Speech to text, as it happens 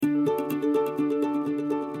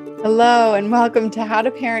Hello, and welcome to How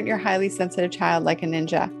to Parent Your Highly Sensitive Child Like a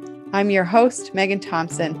Ninja. I'm your host, Megan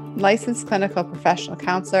Thompson, licensed clinical professional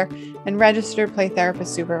counselor and registered play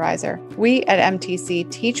therapist supervisor. We at MTC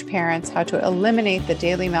teach parents how to eliminate the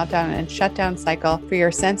daily meltdown and shutdown cycle for your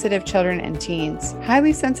sensitive children and teens.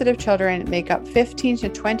 Highly sensitive children make up 15 to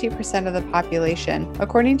 20% of the population,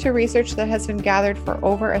 according to research that has been gathered for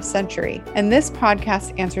over a century. And this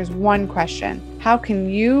podcast answers one question: how can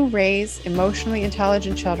you raise emotionally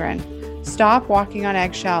intelligent children, stop walking on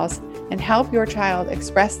eggshells, and help your child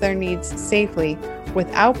express their needs safely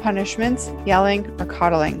without punishments, yelling, or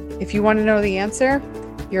coddling? If you want to know the answer,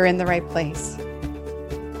 you're in the right place.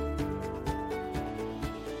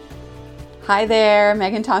 Hi there,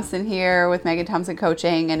 Megan Thompson here with Megan Thompson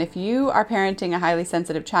Coaching. And if you are parenting a highly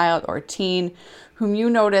sensitive child or teen whom you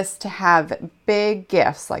notice to have big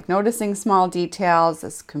gifts, like noticing small details,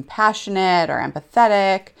 is compassionate or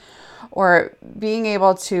empathetic, or being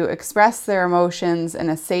able to express their emotions in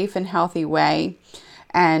a safe and healthy way,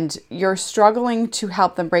 and you're struggling to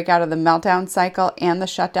help them break out of the meltdown cycle and the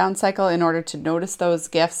shutdown cycle in order to notice those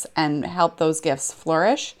gifts and help those gifts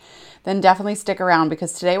flourish, then definitely stick around,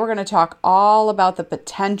 because today we're going to talk all about the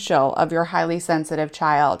potential of your highly sensitive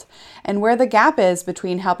child and where the gap is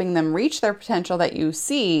between helping them reach their potential that you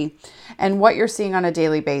see and what you're seeing on a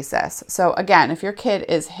daily basis. So again, if your kid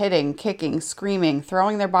is hitting, kicking, screaming,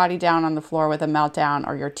 throwing their body down on the floor with a meltdown,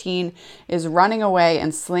 or your teen is running away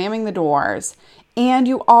and slamming the doors, and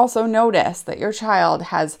you also notice that your child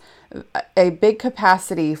has a big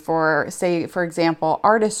capacity for, say, for example,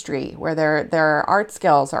 artistry, where their art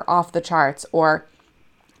skills are off the charts, or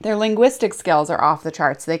their linguistic skills are off the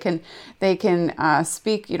charts. They can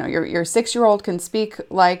speak. Your 6-year-old can speak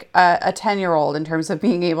like a 10-year-old in terms of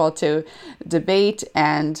being able to debate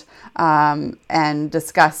and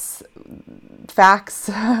discuss facts,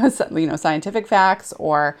 scientific facts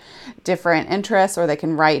or different interests, or they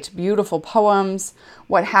can write beautiful poems,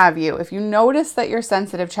 what have you. If you notice that your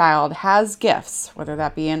sensitive child has gifts, whether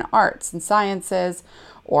that be in arts and sciences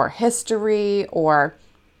or history or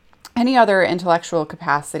any other intellectual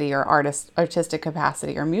capacity or artistic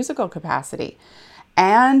capacity or musical capacity,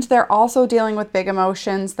 and they're also dealing with big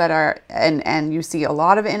emotions that are, and you see a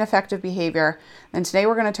lot of ineffective behavior, then today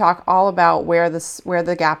we're going to talk all about where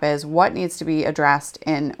the gap is, what needs to be addressed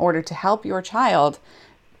in order to help your child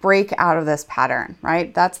break out of this pattern,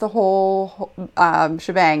 right? That's the whole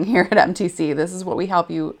shebang here at MTC. This is what we help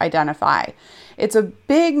you identify. It's a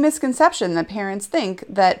big misconception that parents think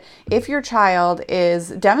that if your child is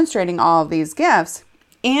demonstrating all of these gifts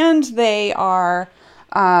and they are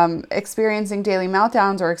experiencing daily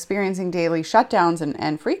meltdowns or experiencing daily shutdowns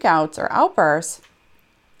and freakouts or outbursts,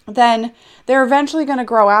 then they're eventually going to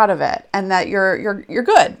grow out of it, and that you're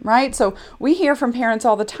good, right? So we hear from parents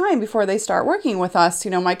all the time before they start working with us,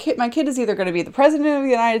 my kid is either going to be the president of the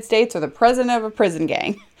United States or the president of a prison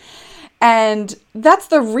gang. And that's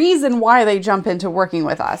the reason why they jump into working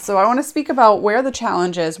with us. So I want to speak about where the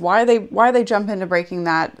challenge is, why they jump into breaking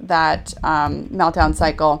that meltdown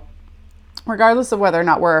cycle. Regardless of whether or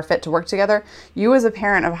not we're a fit to work together, you as a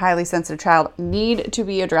parent of a highly sensitive child need to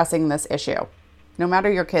be addressing this issue, no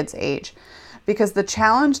matter your kid's age. Because the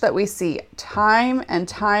challenge that we see time and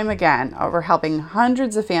time again over helping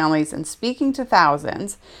hundreds of families and speaking to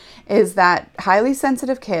thousands is that highly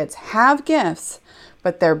sensitive kids have gifts,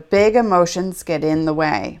 but their big emotions get in the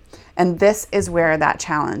way. And this is where that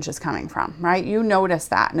challenge is coming from, right? You notice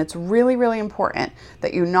that, and it's really, really important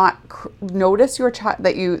that you not notice your child,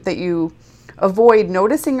 that you avoid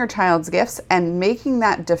noticing your child's gifts and making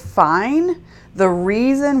that define the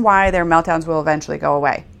reason why their meltdowns will eventually go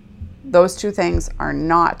away. Those two things are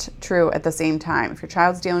not true at the same time. If your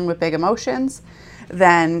child's dealing with big emotions,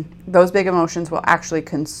 then those big emotions will actually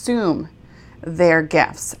consume their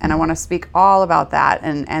gifts. And I want to speak all about that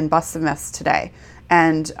and bust the myths today.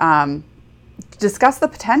 And discuss the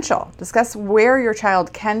potential, discuss where your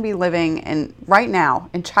child can be living in right now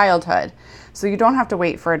in childhood, so you don't have to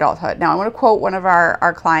wait for adulthood. Now, I want to quote one of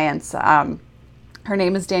our clients. Her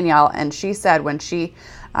name is Danielle, and she said when she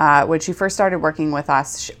first started working with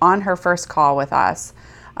us, on her first call with us,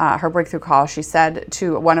 her breakthrough call, she said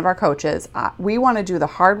to one of our coaches, we want to do the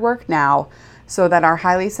hard work now so that our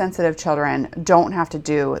highly sensitive children don't have to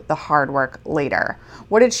do the hard work later.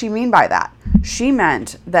 What did she mean by that? She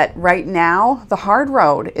meant that right now, the hard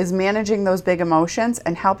road is managing those big emotions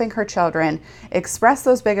and helping her children express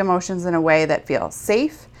those big emotions in a way that feels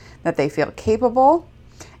safe, that they feel capable,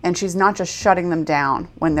 And she's not just shutting them down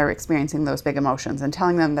when they're experiencing those big emotions and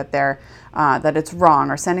telling them that that it's wrong,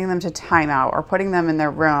 or sending them to timeout, or putting them in their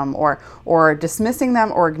room, or dismissing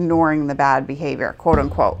them, or ignoring the bad behavior, quote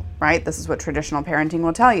unquote, right? This is what traditional parenting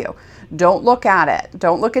will tell you. Don't look at it.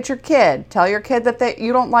 Don't look at your kid. Tell your kid that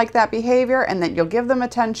you don't like that behavior, and that you'll give them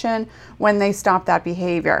attention when they stop that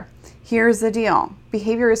behavior. Here's the deal.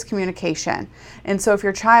 Behavior is communication. And so if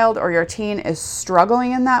your child or your teen is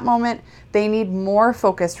struggling in that moment, they need more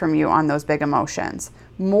focus from you on those big emotions,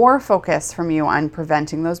 more focus from you on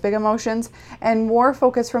preventing those big emotions, and more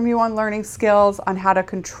focus from you on learning skills on how to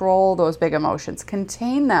control those big emotions,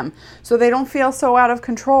 contain them so they don't feel so out of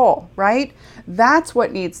control, right? That's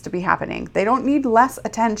what needs to be happening. They don't need less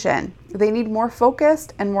attention. They need more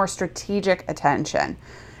focused and more strategic attention.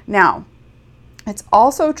 Now, it's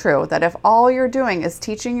also true that if all you're doing is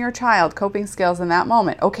teaching your child coping skills in that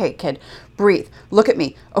moment, okay, kid, breathe, look at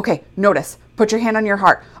me, okay, notice, put your hand on your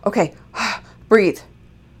heart, okay, breathe,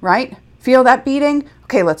 right? Feel that beating?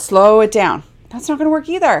 Okay, let's slow it down. That's not going to work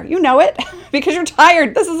either. You know it because you're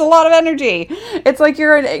tired. This is a lot of energy. It's like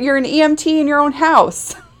you're an EMT in your own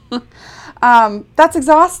house. That's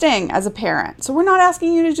exhausting as a parent. So we're not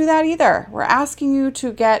asking you to do that either. We're asking you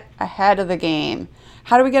to get ahead of the game.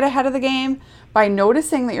 How do we get ahead of the game? By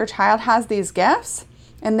noticing that your child has these gifts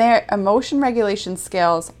and their emotion regulation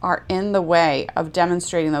skills are in the way of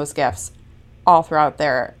demonstrating those gifts all throughout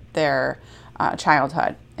their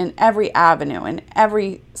childhood, in every avenue, in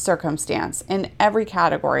every circumstance, in every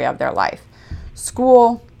category of their life.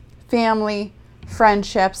 School, family,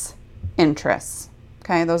 friendships, interests.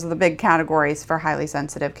 Okay, those are the big categories for highly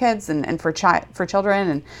sensitive kids and for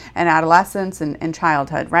children and adolescents and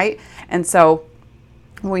childhood, right? And so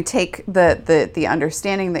when we take the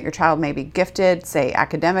understanding that your child may be gifted, say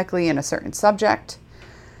academically in a certain subject,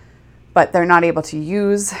 but they're not able to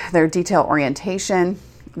use their detail orientation,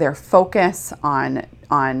 their focus on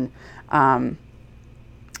the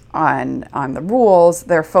rules,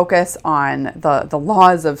 their focus on the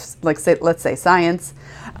laws of, let's say science,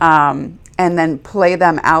 and then play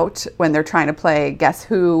them out when they're trying to play Guess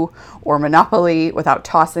Who or Monopoly without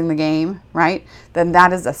tossing the game, right? Then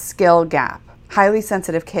that is a skill gap. Highly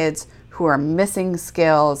sensitive kids who are missing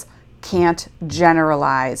skills can't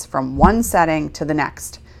generalize from one setting to the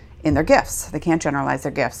next in their gifts. They can't generalize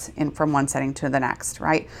their gifts from one setting to the next,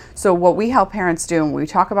 right? So what we help parents do and we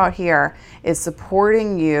talk about here is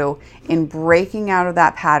supporting you in breaking out of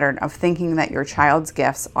that pattern of thinking that your child's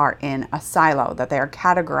gifts are in a silo, that they are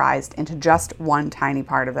categorized into just one tiny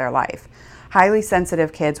part of their life. Highly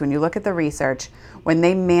sensitive kids, when you look at the research, when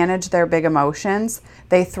they manage their big emotions,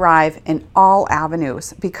 they thrive in all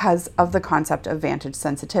avenues because of the concept of vantage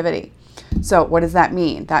sensitivity. So what does that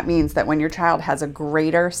mean? That means that when your child has a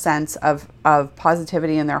greater sense of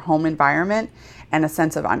positivity in their home environment and a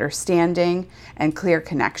sense of understanding and clear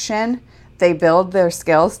connection, they build their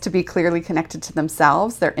skills to be clearly connected to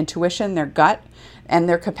themselves, their intuition, their gut, and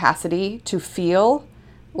their capacity to feel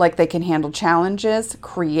like they can handle challenges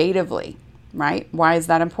creatively. Right? Why is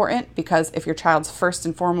that important? Because if your child's first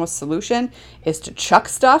and foremost solution is to chuck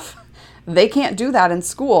stuff, they can't do that in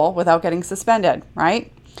school without getting suspended,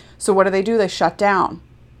 right? So what do? They shut down.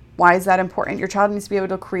 Why is that important? Your child needs to be able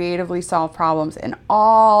to creatively solve problems in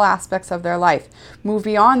all aspects of their life. Move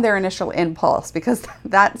beyond their initial impulse because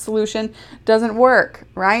that solution doesn't work,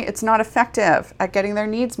 right? It's not effective at getting their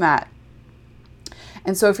needs met.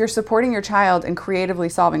 And so if you're supporting your child in creatively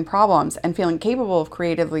solving problems and feeling capable of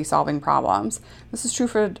creatively solving problems, this is true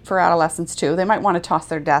for adolescents too. They might want to toss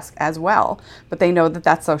their desk as well, but they know that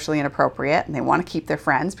that's socially inappropriate and they want to keep their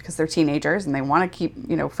friends because they're teenagers and they want to keep,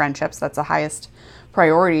 friendships. That's the highest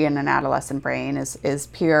priority in an adolescent brain is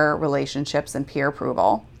peer relationships and peer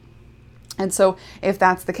approval. And so if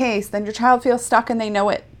that's the case, then your child feels stuck and they know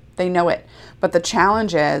it. They know it. But the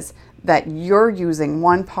challenge is that you're using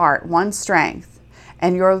one part, one strength,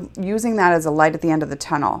 and you're using that as a light at the end of the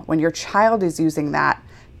tunnel when your child is using that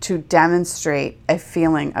to demonstrate a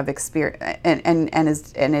feeling of experience and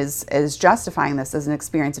is justifying this as an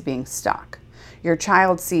experience of being stuck. Your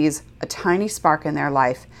child sees a tiny spark in their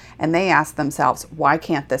life and they ask themselves, why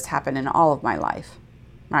can't this happen in all of my life?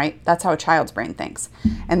 Right? That's how a child's brain thinks.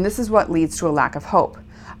 And this is what leads to a lack of hope,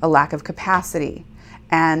 a lack of capacity,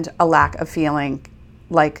 and a lack of feeling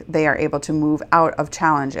like they are able to move out of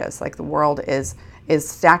challenges, like the world is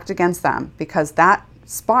stacked against them, because that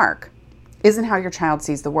spark isn't how your child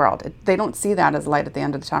sees the world. They don't see that as light at the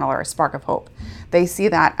end of the tunnel or a spark of hope. They see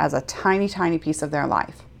that as a tiny, tiny piece of their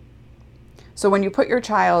life. So when you put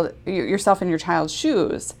yourself in your child's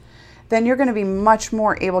shoes, then you're going to be much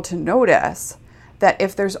more able to notice that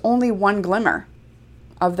if there's only one glimmer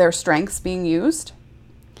of their strengths being used,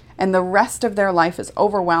 and the rest of their life is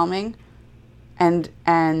overwhelming and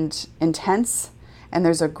intense, and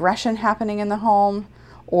there's aggression happening in the home,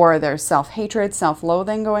 or there's self-hatred,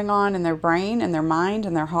 self-loathing going on in their brain and their mind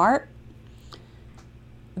and their heart,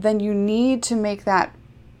 then you need to make that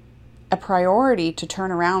a priority to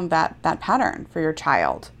turn around that pattern for your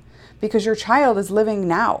child, because your child is living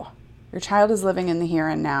now. Your child is living in the here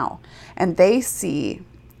and now, and they see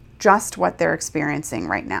just what they're experiencing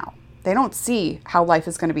right now. They don't see how life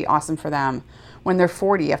is going to be awesome for them when they're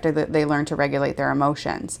 40 after they learn to regulate their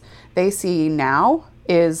emotions. They see now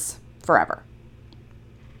is forever.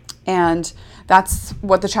 And that's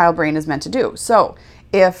what the child brain is meant to do. So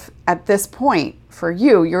if at this point for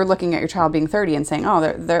you, you're looking at your child being 30 and saying, oh,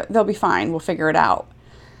 they'll be fine, we'll figure it out,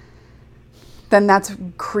 then that's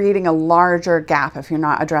creating a larger gap if you're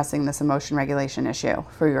not addressing this emotion regulation issue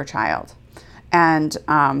for your child, and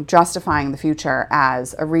justifying the future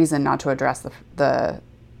as a reason not to address the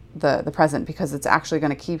present, because it's actually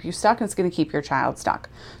going to keep you stuck and it's going to keep your child stuck.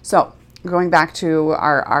 So going back to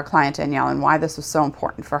our client Danielle, and why this was so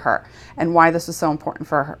important for her, and why this was so important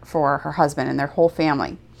for her husband and their whole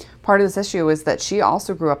family. Part of this issue is that she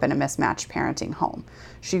also grew up in a mismatched parenting home.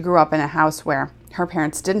 She grew up in a house where her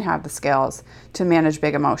parents didn't have the skills to manage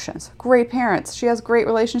big emotions. Great parents. She has a great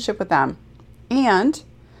relationship with them. And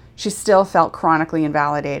she still felt chronically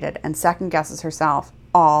invalidated and second guesses herself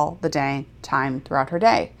all the time throughout her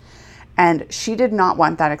day. And she did not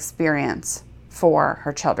want that experience for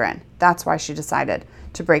her children. That's why she decided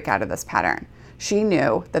to break out of this pattern. She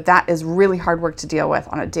knew that is really hard work to deal with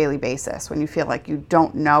on a daily basis when you feel like you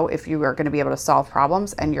don't know if you are going to be able to solve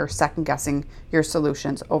problems and you're second guessing your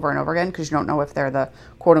solutions over and over again because you don't know if they're the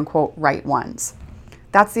quote unquote right ones.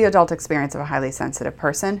 That's the adult experience of a highly sensitive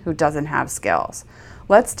person who doesn't have skills.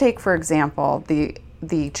 Let's take, for example,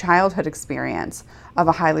 the childhood experience of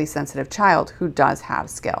a highly sensitive child who does have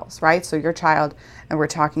skills, right? So your child, and we're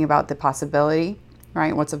talking about the possibility,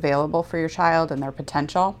 right? What's available for your child and their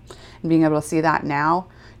potential, and being able to see that now.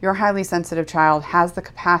 Your highly sensitive child has the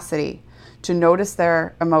capacity to notice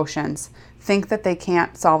their emotions, think that they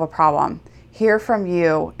can't solve a problem, hear from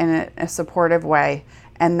you in a supportive way,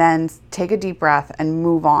 and then take a deep breath and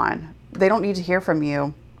move on. They don't need to hear from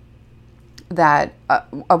you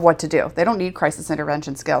of what to do. They don't need crisis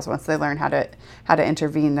intervention skills once they learn how to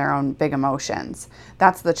intervene their own big emotions.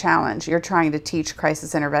 That's the challenge. You're trying to teach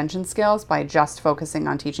crisis intervention skills by just focusing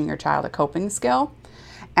on teaching your child a coping skill,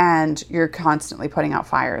 and you're constantly putting out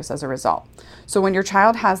fires as a result. So when your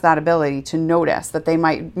child has that ability to notice that they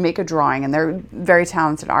might make a drawing, and they're very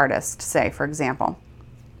talented artists, say, for example,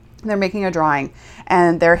 they're making a drawing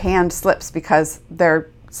and their hand slips because they're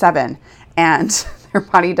 7 and their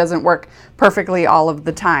body doesn't work perfectly all of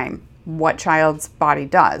the time. What child's body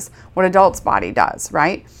does, what adult's body does,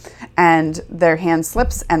 right? And their hand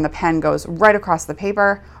slips and the pen goes right across the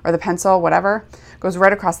paper, or the pencil, whatever, goes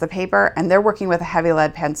right across the paper, and they're working with a heavy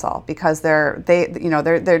lead pencil because they're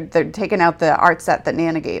taking out the art set that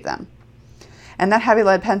Nana gave them. And that heavy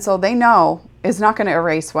lead pencil, they know, is not going to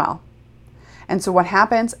erase well. And so what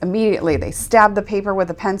happens? Immediately they stab the paper with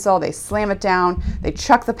a pencil, they slam it down, they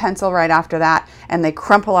chuck the pencil right after that, and they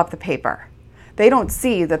crumple up the paper. They don't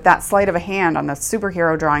see that sleight of a hand on the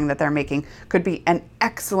superhero drawing that they're making could be an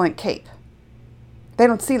excellent cape. They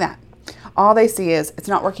don't see that. All they see is it's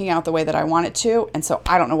not working out the way that I want it to, and so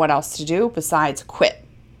I don't know what else to do besides quit.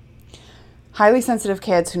 Highly sensitive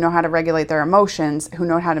kids who know how to regulate their emotions, who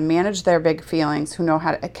know how to manage their big feelings, who know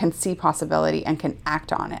how to can see possibility and can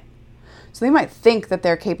act on it. So they might think that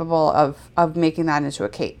they're capable of making that into a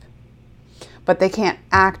cape, but they can't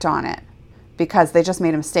act on it because they just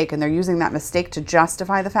made a mistake, and they're using that mistake to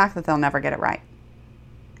justify the fact that they'll never get it right.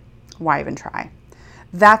 Why even try?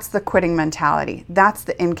 That's the quitting mentality. That's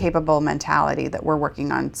the incapable mentality that we're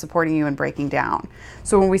working on supporting you and breaking down.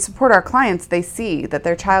 So when we support our clients, they see that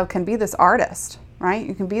their child can be this artist, right?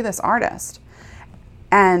 You can be this artist.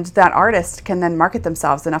 And that artist can then market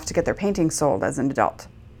themselves enough to get their painting sold as an adult.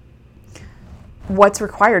 What's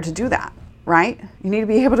required to do that, right? You need to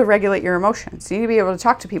be able to regulate your emotions. You need to be able to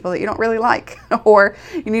talk to people that you don't really like, or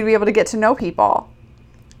you need to be able to get to know people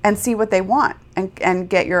and see what they want and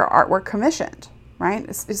get your artwork commissioned,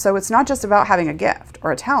 right? So it's not just about having a gift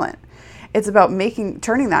or a talent. It's about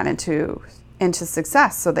turning that into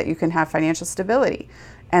success so that you can have financial stability,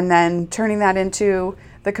 and then turning that into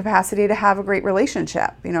the capacity to have a great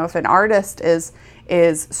relationship. You know, if an artist is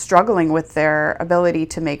struggling with their ability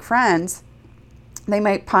to make friends, they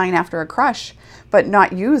might pine after a crush, but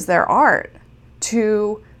not use their art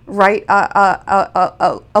to write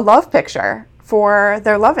a love picture for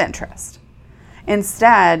their love interest.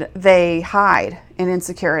 Instead, they hide in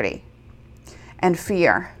insecurity and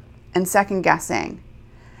fear and second guessing.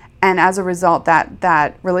 And as a result,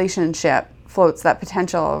 that relationship floats, that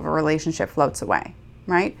potential of a relationship floats away,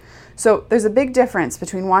 right? So there's a big difference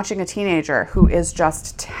between watching a teenager who is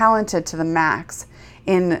just talented to the max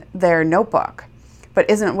in their notebook, but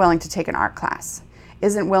isn't willing to take an art class,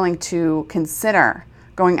 isn't willing to consider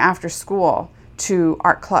going after school to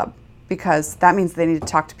art club, because that means they need to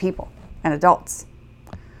talk to people and adults.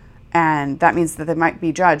 And that means that they might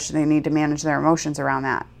be judged and they need to manage their emotions around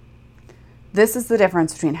that. This is the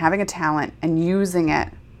difference between having a talent and using it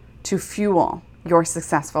to fuel your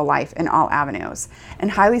successful life in all avenues.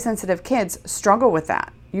 And highly sensitive kids struggle with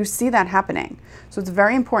that. You see that happening. So it's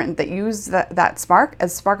very important that you use that spark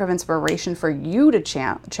as a spark of inspiration for you to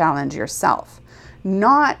challenge yourself,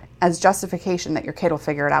 not as justification that your kid will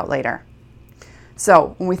figure it out later.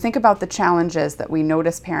 So when we think about the challenges that we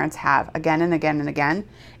notice parents have again and again and again,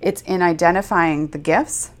 it's in identifying the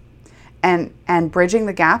gifts and bridging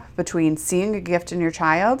the gap between seeing a gift in your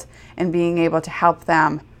child and being able to help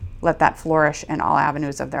them let that flourish in all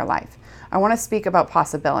avenues of their life. I want to speak about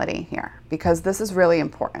possibility here because this is really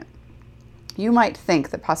important. You might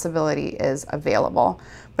think that possibility is available,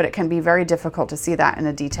 but it can be very difficult to see that in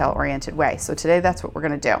a detail-oriented way. So today that's what we're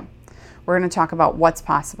going to do. We're going to talk about what's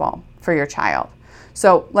possible for your child.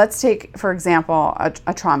 So let's take, for example,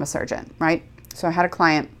 a trauma surgeon, right? So I had a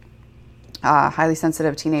client, highly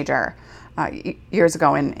sensitive teenager, years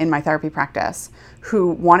ago in my therapy practice,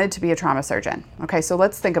 who wanted to be a trauma surgeon. Okay, so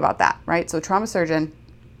let's think about that, right? So trauma surgeon,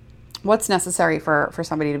 what's necessary for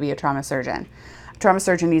somebody to be a trauma surgeon? A trauma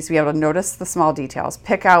surgeon needs to be able to notice the small details,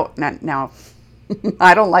 pick out, now,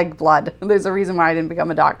 I don't like blood. There's a reason why I didn't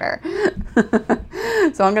become a doctor.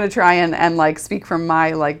 So I'm going to try and like speak from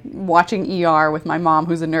my like watching ER with my mom,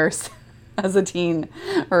 who's a nurse, as a teen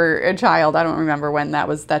or a child. I don't remember when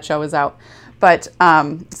that show was out, but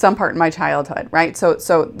some part in my childhood, right? So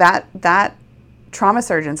that trauma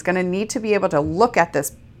surgeon's going to need to be able to look at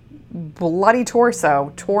this bloody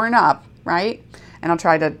torso torn up, right? And I'll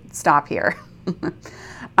try to stop here.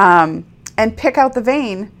 And pick out the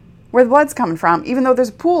vein where the blood's coming from, even though there's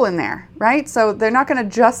a pool in there, right? So they're not going to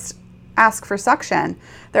just ask for suction.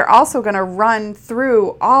 They're also going to run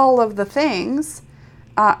through all of the things,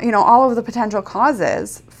 all of the potential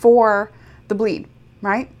causes for the bleed,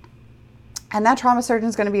 right? And that trauma surgeon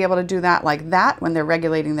is going to be able to do that like that when they're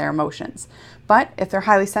regulating their emotions. But if they're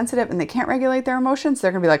highly sensitive and they can't regulate their emotions,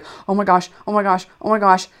 they're going to be like, oh my gosh, oh my gosh, oh my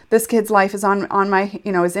gosh, this kid's life is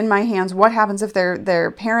is in my hands. What happens if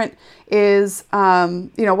their parent is,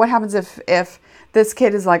 what happens if this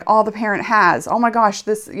kid is like all the parent has? Oh my gosh,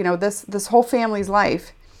 this whole family's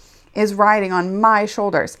life is riding on my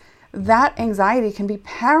shoulders. That anxiety can be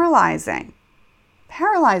paralyzing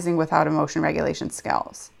without emotion regulation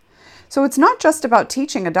skills. So it's not just about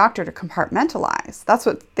teaching a doctor to compartmentalize. That's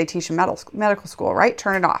what they teach in medical school, right?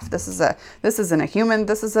 Turn it off. This isn't a human.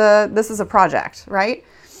 This is a project, right?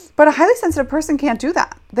 But a highly sensitive person can't do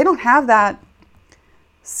that. They don't have that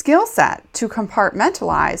skill set to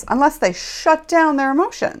compartmentalize unless they shut down their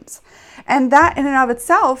emotions. And that in and of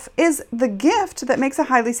itself is the gift that makes a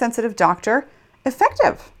highly sensitive doctor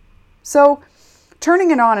effective. So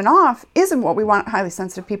turning it on and off isn't what we want highly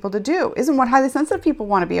sensitive people to do, isn't what highly sensitive people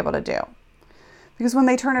want to be able to do. Because when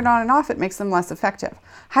they turn it on and off, it makes them less effective.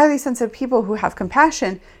 Highly sensitive people who have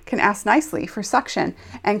compassion can ask nicely for suction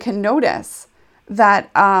and can notice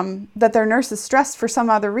that their nurse is stressed for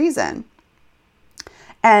some other reason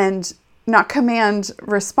and not command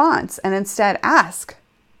response and instead ask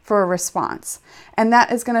for a response. And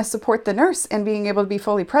that is going to support the nurse in being able to be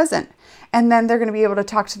fully present. And then they're going to be able to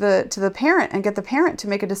talk to the parent and get the parent to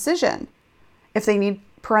make a decision if they need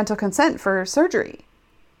parental consent for surgery.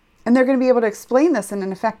 And they're going to be able to explain this in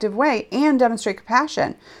an effective way and demonstrate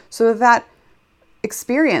compassion so that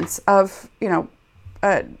experience of,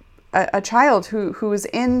 a child who is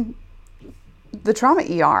in the trauma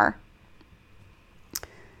ER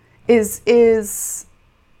is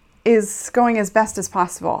going as best as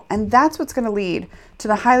possible. And that's what's going to lead to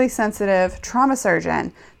the highly sensitive trauma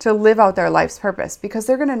surgeon to live out their life's purpose, because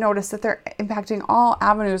they're going to notice that they're impacting all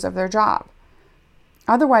avenues of their job.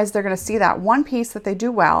 Otherwise, they're going to see that one piece that they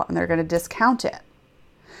do well and they're going to discount it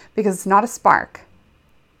because it's not a spark.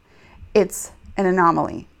 It's an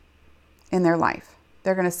anomaly in their life.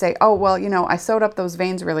 They're going to say, oh, well, I sewed up those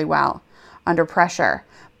veins really well under pressure,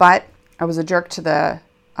 but I was a jerk to the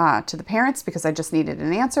parents because I just needed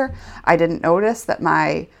an answer. I didn't notice that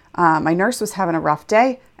my nurse was having a rough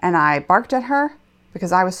day and I barked at her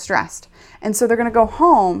because I was stressed. And so they're going to go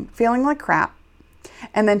home feeling like crap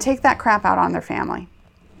and then take that crap out on their family.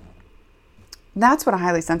 That's what a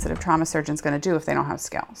highly sensitive trauma surgeon is going to do if they don't have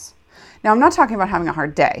skills. Now, I'm not talking about having a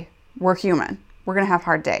hard day. We're human. We're going to have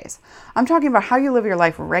hard days. I'm talking about how you live your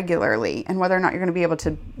life regularly and whether or not you're going to be able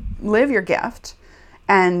to live your gift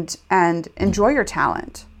and enjoy your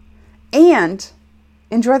talent and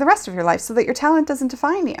enjoy the rest of your life so that your talent doesn't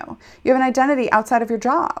define you. You have an identity outside of your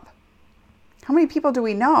job. How many people do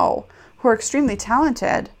we know who are extremely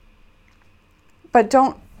talented but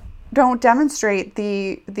don't demonstrate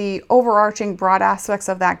the overarching broad aspects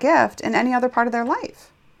of that gift in any other part of their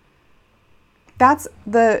life? That's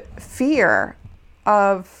the fear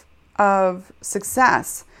of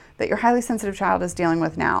success that your highly sensitive child is dealing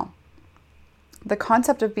with now. The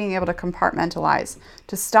concept of being able to compartmentalize,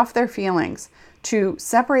 to stuff their feelings, to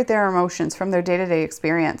separate their emotions from their day-to-day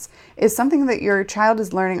experience is something that your child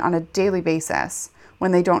is learning on a daily basis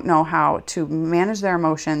when they don't know how to manage their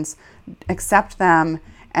emotions, accept them,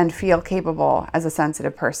 and feel capable as a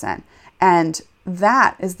sensitive person. And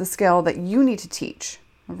that is the skill that you need to teach.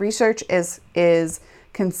 Research is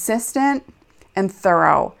consistent and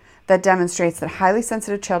thorough that demonstrates that highly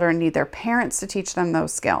sensitive children need their parents to teach them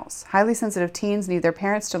those skills. Highly sensitive teens need their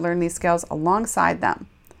parents to learn these skills alongside them.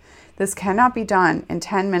 This cannot be done in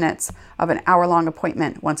 10 minutes of an hour-long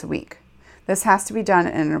appointment once a week. This has to be done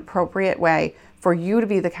in an appropriate way for you to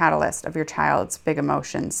be the catalyst of your child's big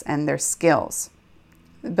emotions and their skills.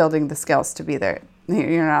 Building the skills to be there.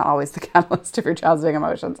 You're not always the catalyst of your child's big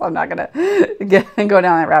emotions. I'm not going to go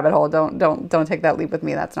down that rabbit hole. Don't take that leap with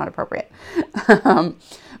me. That's not appropriate.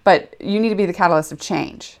 But you need to be the catalyst of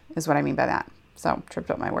change is what I mean by that. So tripped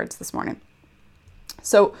up my words this morning.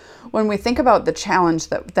 So when we think about the challenge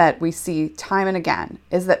that we see time and again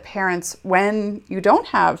is that parents, when you don't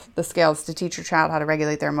have the skills to teach your child how to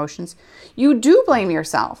regulate their emotions, you do blame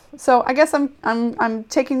yourself. So I guess I'm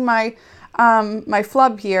taking my my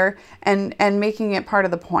flub here and making it part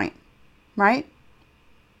of the point, right?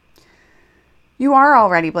 You are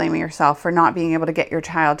already blaming yourself for not being able to get your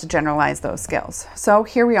child to generalize those skills. So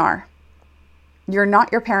here we are. You're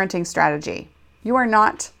not your parenting strategy. You are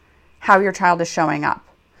not how your child is showing up.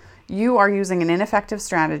 You are using an ineffective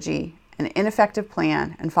strategy, an ineffective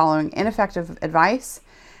plan, and following ineffective advice,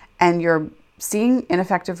 and you're seeing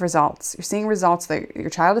ineffective results. You're seeing results that your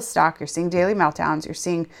child is stuck. You're seeing daily meltdowns. You're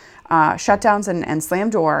seeing shutdowns and slam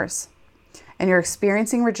doors, and you're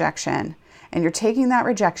experiencing rejection, and you're taking that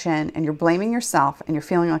rejection and you're blaming yourself and you're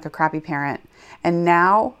feeling like a crappy parent. And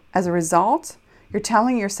now, as a result, you're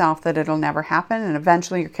telling yourself that it'll never happen and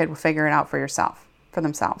eventually your kid will figure it out for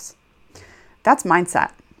themselves. That's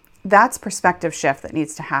mindset. That's perspective shift that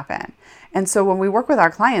needs to happen. And so when we work with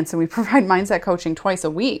our clients and we provide mindset coaching twice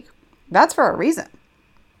a week, that's for a reason.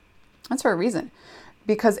 That's for a reason.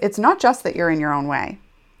 Because it's not just that you're in your own way.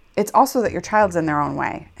 It's also that your child's in their own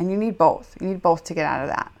way. And you need both. You need both to get out of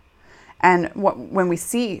that. And when we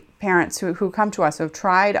see parents who come to us who have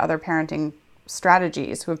tried other parenting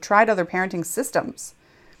strategies, who have tried other parenting systems,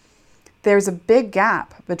 there's a big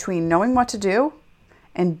gap between knowing what to do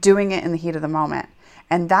and doing it in the heat of the moment.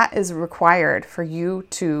 And that is required for you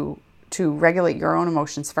to regulate your own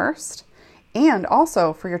emotions first, and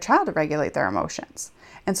also for your child to regulate their emotions.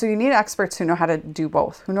 And so you need experts who know how to do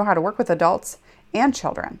both, who know how to work with adults and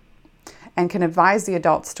children, and can advise the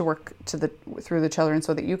adults to work through the children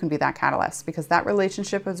so that you can be that catalyst, because that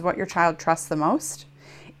relationship is what your child trusts the most,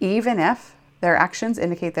 even if their actions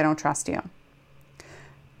indicate they don't trust you.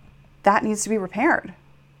 That needs to be repaired.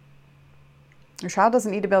 Your child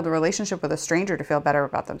doesn't need to build a relationship with a stranger to feel better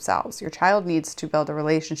about themselves. Your child needs to build a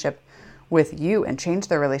relationship with you and change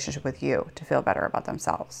their relationship with you to feel better about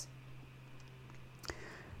themselves.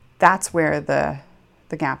 That's where the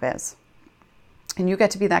gap is. And you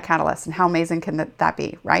get to be that catalyst. And how amazing can that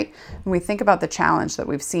be, right? When we think about the challenge that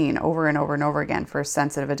we've seen over and over and over again for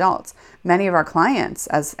sensitive adults, many of our clients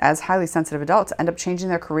as highly sensitive adults end up changing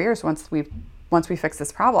their careers once we fix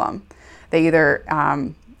this problem. They either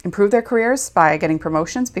improve their careers by getting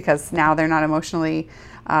promotions because now they're not emotionally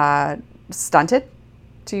stunted,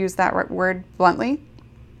 to use that word bluntly,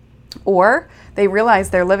 or they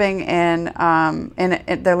realize they're living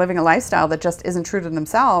they're living a lifestyle that just isn't true to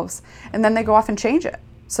themselves, and then they go off and change it.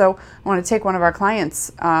 So I want to take one of our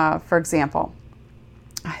clients, for example.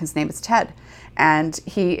 His name is Ted, and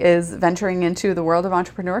he is venturing into the world of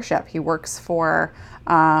entrepreneurship. He works for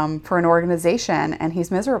an organization, and he's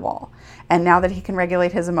miserable. And now that he can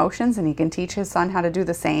regulate his emotions and he can teach his son how to do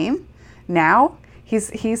the same, now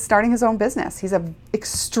he's starting his own business. He's an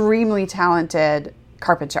extremely talented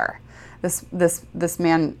carpenter. This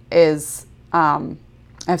man is,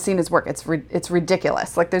 I've seen his work. It's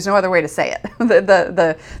ridiculous. Like, there's no other way to say it.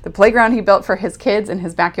 The playground he built for his kids in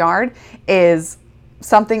his backyard is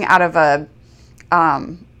something out of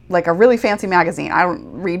like a really fancy magazine. I don't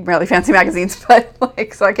read really fancy magazines, but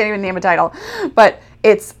like, so I can't even name a title. But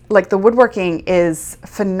it's like the woodworking is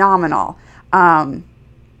phenomenal.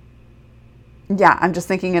 Yeah, I'm just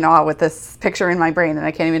thinking in awe with this picture in my brain, and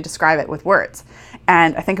I can't even describe it with words.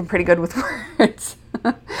 And I think I'm pretty good with words.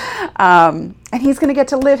 And he's going to get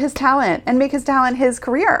to live his talent and make his talent his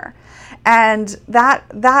career. And that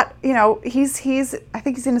he's I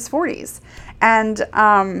think he's in his 40s, and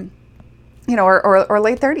or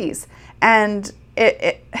late 30s, and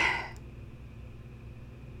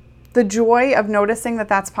the joy of noticing that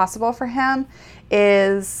that's possible for him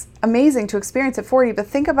is amazing to experience at 40. But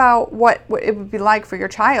think about what it would be like for your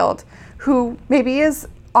child, who maybe is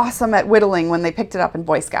awesome at whittling when they picked it up in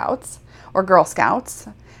Boy Scouts or Girl Scouts,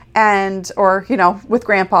 or with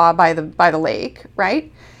Grandpa by the lake,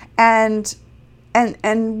 right? And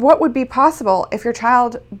what would be possible if your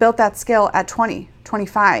child built that skill at 20,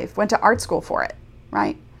 25, went to art school for it,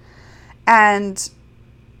 right? And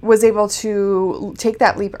was able to take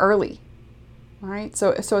that leap early, right? So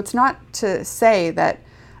it's not to say that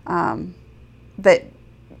that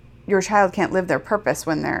your child can't live their purpose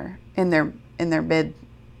when they're in their mid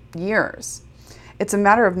years. It's a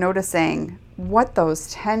matter of noticing what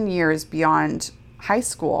those 10 years beyond high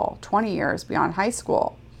school, 20 years beyond high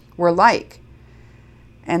school were like,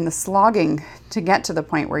 and the slogging to get to the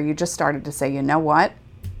point where you just started to say, you know what,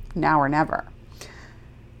 now or never.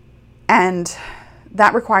 And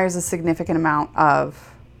that requires a significant amount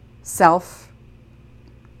of self-esteem,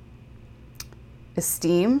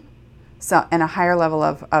 and a higher level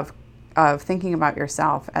of thinking about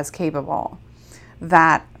yourself as capable,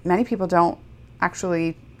 that many people don't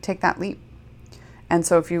actually take that leap. And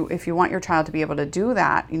so if you want your child to be able to do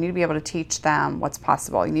that, you need to be able to teach them what's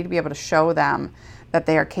possible. You need to be able to show them that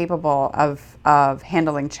they are capable of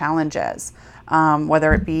handling challenges,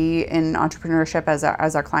 whether it be in entrepreneurship, as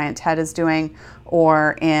our client Ted is doing,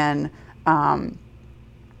 or in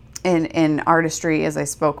artistry, as I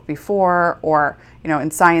spoke before, or in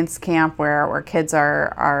science camp where kids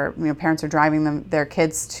are parents are driving their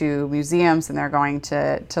kids to museums, and they're going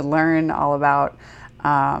to learn all about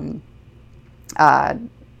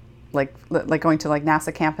like going to like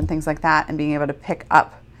NASA camp and things like that, and being able to pick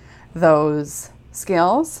up those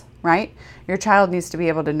skills, right? Your child needs to be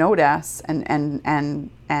able to notice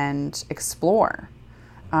and explore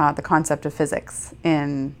the concept of physics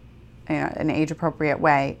in an age-appropriate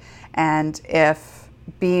way. And if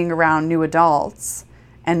being around new adults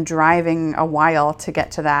and driving a while to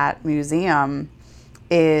get to that museum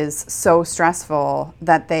is so stressful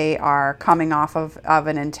that they are coming off of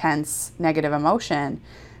an intense negative emotion,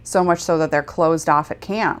 so much so that they're closed off at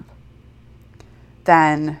camp,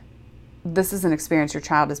 then this is an experience your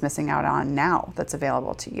child is missing out on now that's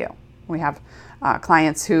available to you. We have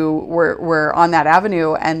clients who were on that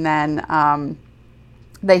avenue, and then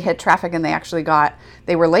they hit traffic, and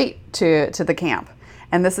they were late to the camp.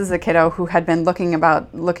 And this is a kiddo who had been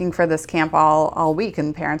looking for this camp all week,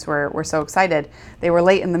 and parents were so excited. They were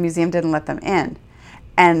late, and the museum didn't let them in.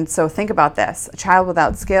 And so think about this. A child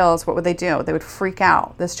without skills, what would they do? They would freak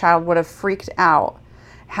out. This child would have freaked out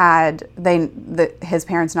had his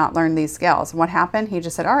parents not learned these skills. And what happened? He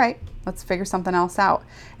just said, all right, let's figure something else out.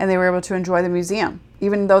 And they were able to enjoy the museum,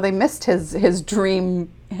 even though they missed his dream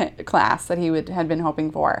class that he had been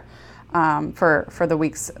hoping for the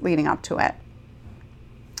weeks leading up to it.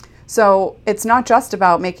 So it's not just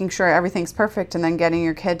about making sure everything's perfect and then getting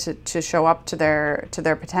your kid to show up to their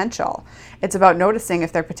potential. It's about noticing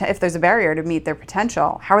if there's a barrier to meet their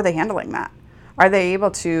potential. How are they handling that? Are they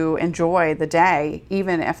able to enjoy the day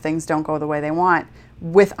even if things don't go the way they want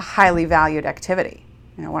with a highly valued activity?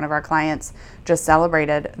 One of our clients just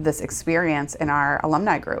celebrated this experience in our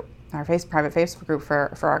alumni group, our private Facebook group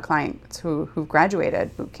for our clients who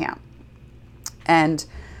graduated boot camp. And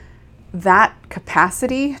that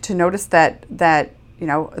capacity to notice that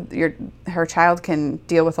her child can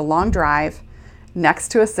deal with a long drive next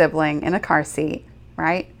to a sibling in a car seat,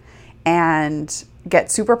 right? And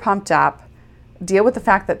get super pumped up, deal with the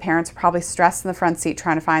fact that parents are probably stressed in the front seat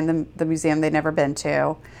trying to find the museum they've never been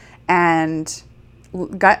to, and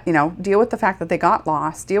deal with the fact that they got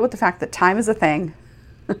lost, deal with the fact that time is a thing.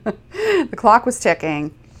 The clock was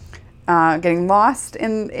ticking. Getting lost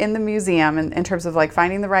in the museum in terms of like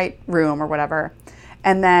finding the right room or whatever,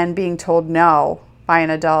 and then being told no by an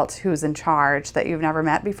adult who's in charge that you've never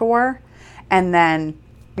met before, and then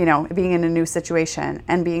being in a new situation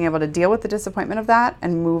and being able to deal with the disappointment of that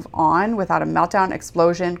and move on without a meltdown,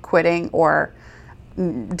 explosion, quitting, or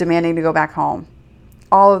demanding to go back home.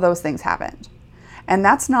 All of those things happened, and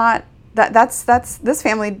that's this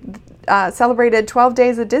family celebrated 12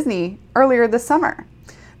 days at Disney earlier this summer.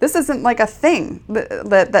 This isn't like a thing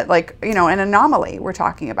that like, you know, an anomaly we're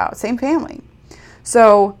talking about, same family.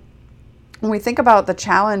 So when we think about the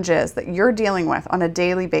challenges that you're dealing with on a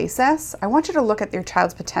daily basis, I want you to look at your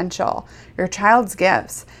child's potential, your child's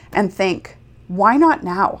gifts, and think, why not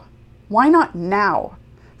now? Why not now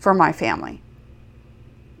for my family?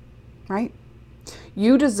 Right?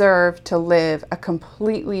 You deserve to live a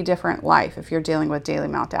completely different life if you're dealing with daily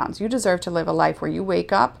meltdowns. You deserve to live a life where you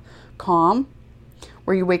wake up calm,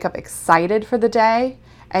 where you wake up excited for the day,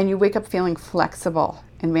 and you wake up feeling flexible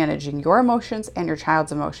in managing your emotions and your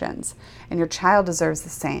child's emotions. And your child deserves the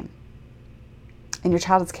same. And your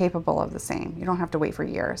child is capable of the same. You don't have to wait for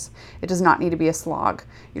years. It does not need to be a slog.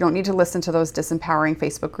 You don't need to listen to those disempowering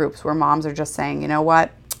Facebook groups where moms are just saying, you know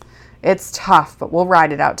what, it's tough, but we'll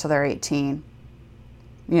ride it out till they're 18.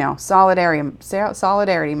 You know,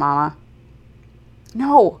 solidarity, mama.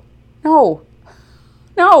 No.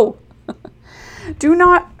 Do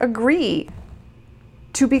not agree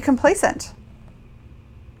to be complacent.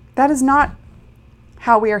 That is not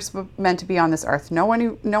how we are meant to be on this earth. No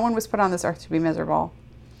one was put on this earth to be miserable.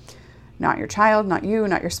 Not your child, not you,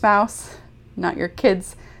 not your spouse, not your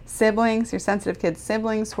kids' siblings, your sensitive kids'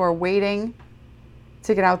 siblings who are waiting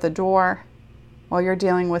to get out the door while you're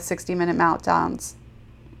dealing with 60-minute meltdowns.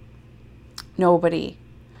 Nobody.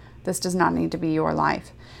 This does not need to be your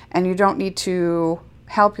life. And you don't need to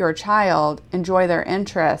help your child enjoy their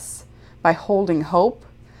interests by holding hope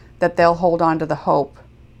that they'll hold on to the hope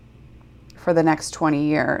for the next 20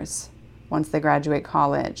 years once they graduate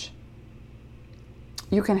college.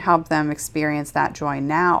 You can help them experience that joy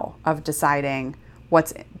now of deciding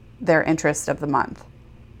what's their interest of the month.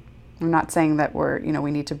 I'm not saying that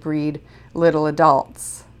we need to breed little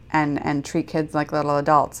adults and treat kids like little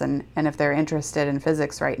adults. And if they're interested in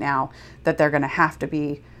physics right now, that they're going to have to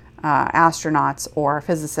be astronauts or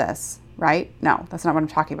physicists, right? No, that's not what I'm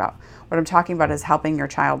talking about. What I'm talking about is helping your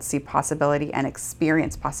child see possibility and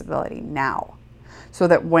experience possibility now, so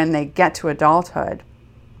that when they get to adulthood,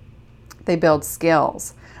 they build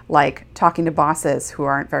skills like talking to bosses who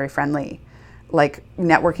aren't very friendly, like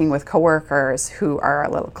networking with coworkers who are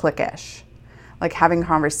a little cliquish, like having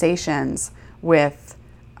conversations with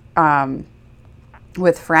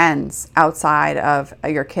friends outside of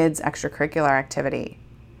your kid's extracurricular activity,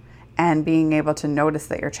 and being able to notice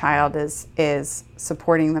that your child is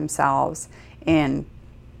supporting themselves in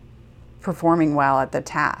performing well at the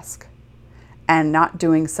task, and not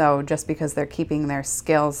doing so just because they're keeping their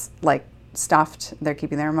skills like stuffed, they're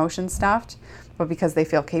keeping their emotions stuffed, but because they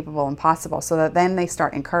feel capable and possible, so that then they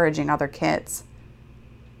start encouraging other kids.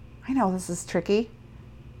 I know this is tricky.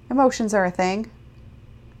 Emotions are a thing.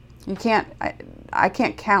 I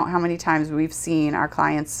can't count how many times we've seen our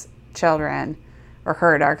clients' children or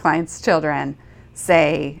heard our clients' children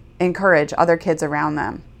say, encourage other kids around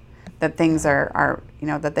them, that things are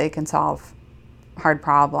that they can solve hard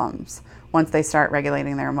problems once they start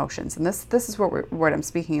regulating their emotions. And this is what I'm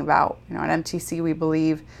speaking about. At MTC, we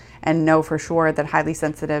believe and know for sure that highly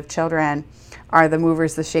sensitive children are the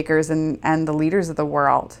movers, the shakers, and the leaders of the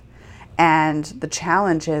world. And the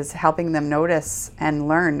challenge is helping them notice and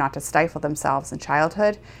learn not to stifle themselves in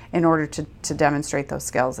childhood in order to demonstrate those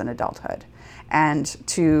skills in adulthood, and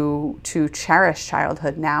to cherish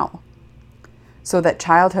childhood now, so that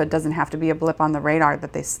childhood doesn't have to be a blip on the radar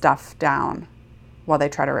that they stuff down while they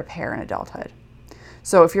try to repair in adulthood.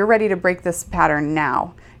 So if you're ready to break this pattern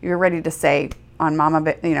now, you're ready to say, on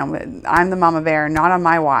Mama, I'm the Mama Bear, not on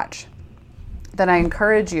my watch, then I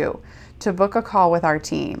encourage you to book a call with our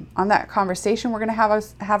team. On that conversation, we're going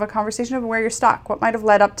to have a conversation of where you're stuck, what might have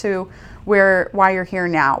led up to why you're here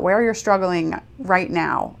now, where you're struggling right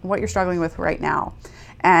now, what you're struggling with right now,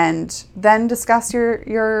 and then discuss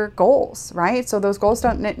your goals, right? So those goals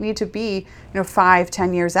don't need to be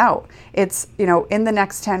 5-10 years out. It's in the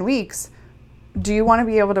next 10 weeks. Do you want to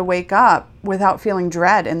be able to wake up without feeling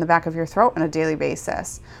dread in the back of your throat on a daily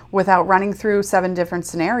basis, without running through 7 different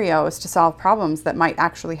scenarios to solve problems that might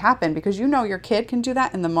actually happen? Because your kid can do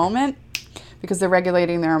that in the moment because they're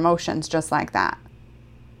regulating their emotions just like that.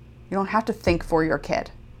 You don't have to think for your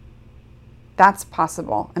kid. That's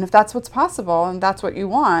possible. And if that's what's possible and that's what you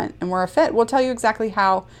want and we're a fit, we'll tell you exactly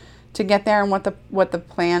how to get there and what the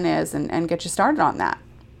plan is and get you started on that.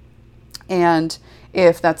 And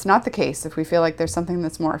if that's not the case, if we feel like there's something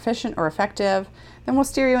that's more efficient or effective, then we'll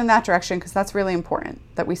steer you in that direction, because that's really important,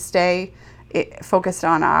 that we stay focused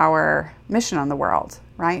on our mission on the world,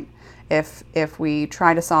 right? If we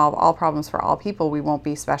try to solve all problems for all people, we won't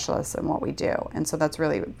be specialists in what we do. And so that's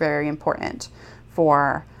really very important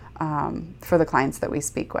for the clients that we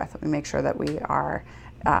speak with. We make sure that we are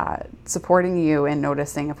supporting you and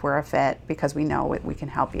noticing if we're a fit, because we know we can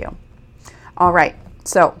help you. All right.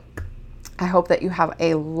 So I hope that you have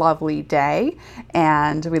a lovely day,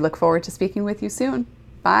 and we look forward to speaking with you soon.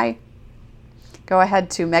 Bye. Go ahead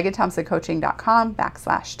to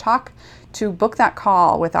meganthompsoncoaching.com/talk to book that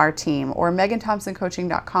call with our team, or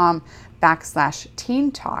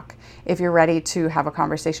meganthompsoncoaching.com/teen talk if you're ready to have a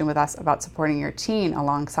conversation with us about supporting your teen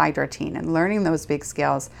alongside your teen and learning those big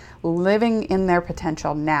skills, living in their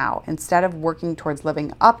potential now instead of working towards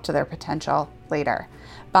living up to their potential later.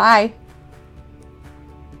 Bye.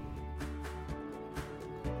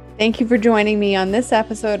 Thank you for joining me on this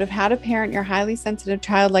episode of How to Parent Your Highly Sensitive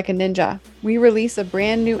Child Like a Ninja. We release a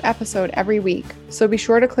brand new episode every week, so be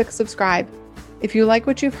sure to click subscribe. If you like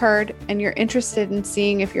what you've heard and you're interested in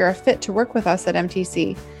seeing if you're a fit to work with us at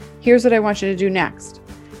MTC, here's what I want you to do next.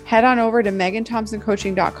 Head on over to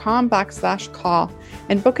meganthompsoncoaching.com/call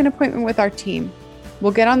and book an appointment with our team.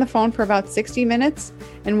 We'll get on the phone for about 60 minutes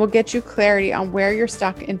and we'll get you clarity on where you're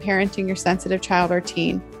stuck in parenting your sensitive child or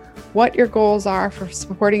teen, what your goals are for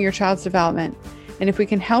supporting your child's development. And if we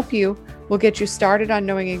can help you, we'll get you started on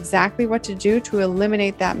knowing exactly what to do to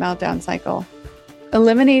eliminate that meltdown cycle.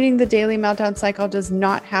 Eliminating the daily meltdown cycle does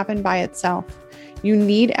not happen by itself. You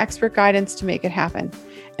need expert guidance to make it happen.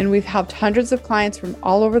 And we've helped hundreds of clients from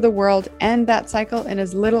all over the world end that cycle in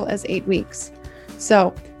as little as 8 weeks.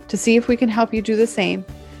 So to see if we can help you do the same,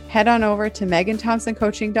 head on over to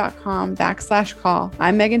meganthompsoncoaching.com/call.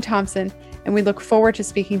 I'm Megan Thompson, and we look forward to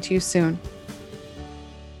speaking to you soon.